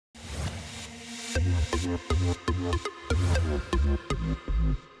So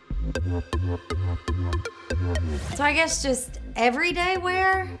I guess just everyday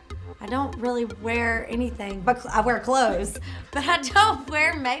wear. I don't really wear anything, but I wear clothes. But I don't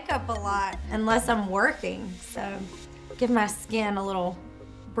wear makeup a lot unless I'm working. So give my skin a little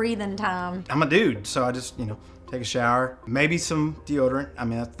breathing time. I'm a dude, so I just, take a shower. Maybe some deodorant. I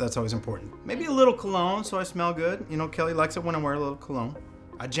mean, that's always important. Maybe a little cologne so I smell good. Kelly likes it when I wear a little cologne.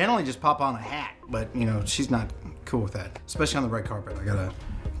 I generally just pop on a hat, but she's not cool with that, especially on the red carpet. I gotta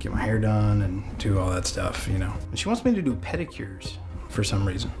get my hair done and do all that stuff, And she wants me to do pedicures for some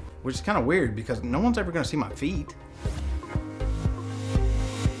reason, which is kind of weird because no one's ever gonna see my feet.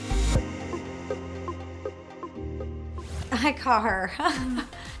 I call her.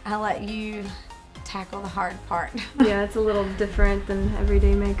 I'll let you tackle the hard part. Yeah, it's a little different than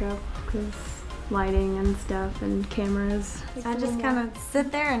everyday makeup because lighting and stuff and cameras. So I just kind of sit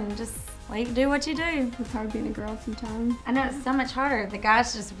there and just let you do what you do. It's hard being a girl sometimes. I know it's so much harder. The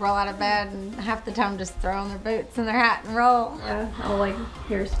guys just roll out of bed and half the time just throw on their boots and their hat and roll. Yeah, I'll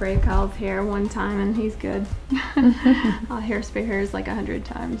hairspray Kyle's hair one time and he's good. I'll hairspray hers like 100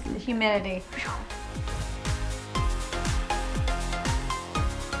 times. The humidity.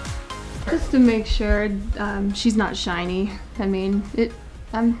 Just to make sure she's not shiny. I mean,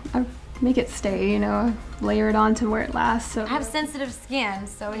 I make it stay, layer it on to where it lasts. So I have sensitive skin,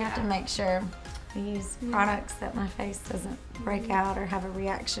 so we have to make sure we use products that my face doesn't break out or have a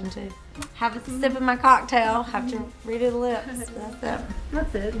reaction to. Have a sip of my cocktail, have to redo the lips. That's it.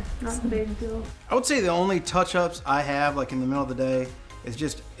 That's it. Not a big deal. I would say the only touch-ups I have, like in the middle of the day, is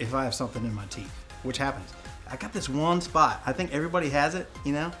just if I have something in my teeth, which happens. I got this one spot. I think everybody has it,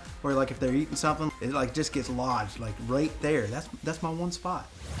 where like if they're eating something, it like just gets lodged, like right there. That's my one spot.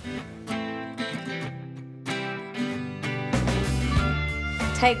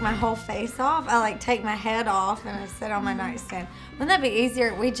 Take my whole face off. I take my head off and I sit on my nightstand. Wouldn't that be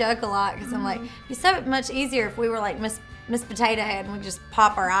easier? We joke a lot because I'm like, it'd be so much easier if we were like Miss Potato Head and we just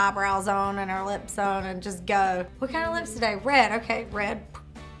pop our eyebrows on and our lips on and just go. What kind of lips today? Red. Okay, red.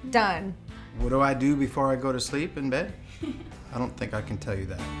 Done. What do I do before I go to sleep in bed? I don't think I can tell you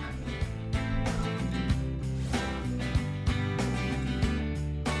that.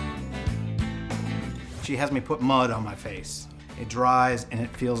 She has me put mud on my face. It dries and it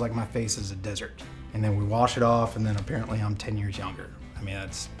feels like my face is a desert. And then we wash it off and then apparently I'm 10 years younger. I mean,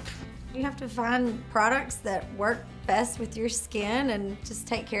 that's... You have to find products that work best with your skin and just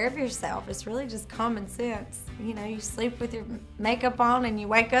take care of yourself. It's really just common sense. You sleep with your makeup on and you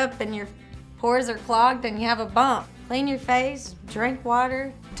wake up and your pores are clogged and you have a bump. Clean your face, drink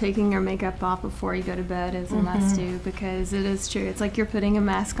water. Taking your makeup off before you go to bed is a must do because it is true. It's like you're putting a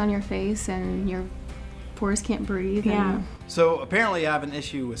mask on your face and your pores can't breathe. Yeah. So apparently I have an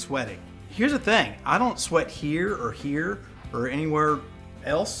issue with sweating. Here's the thing, I don't sweat here or anywhere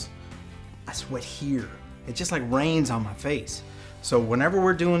else. I sweat here. It just like rains on my face. So whenever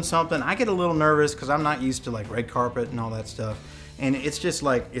we're doing something, I get a little nervous because I'm not used to like red carpet and all that stuff. And it's just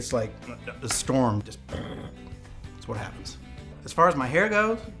like, it's like a storm, just, that's what happens. As far as my hair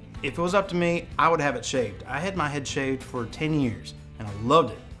goes, if it was up to me, I would have it shaved. I had my head shaved for 10 years and I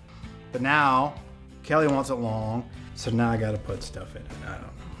loved it. But now, Kelly wants it long, so now I gotta put stuff in it. I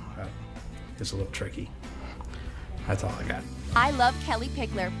don't know, it's a little tricky. That's all I got. I Love Kellie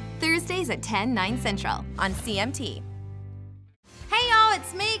Pickler, Thursdays at 10, 9 Central on CMT. Hey y'all,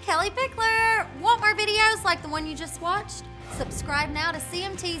 it's me, Kellie Pickler. Want more videos like the one you just watched? Subscribe now to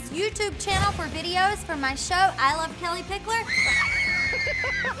CMT's YouTube channel for videos from my show, I Love Kellie Pickler.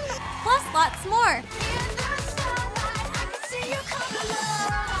 Plus lots more.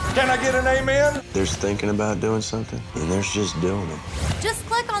 Can I get an amen? There's thinking about doing something, and there's just doing it. Just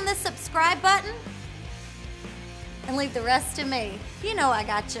click on this subscribe button and leave the rest to me. You know I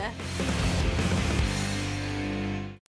gotcha.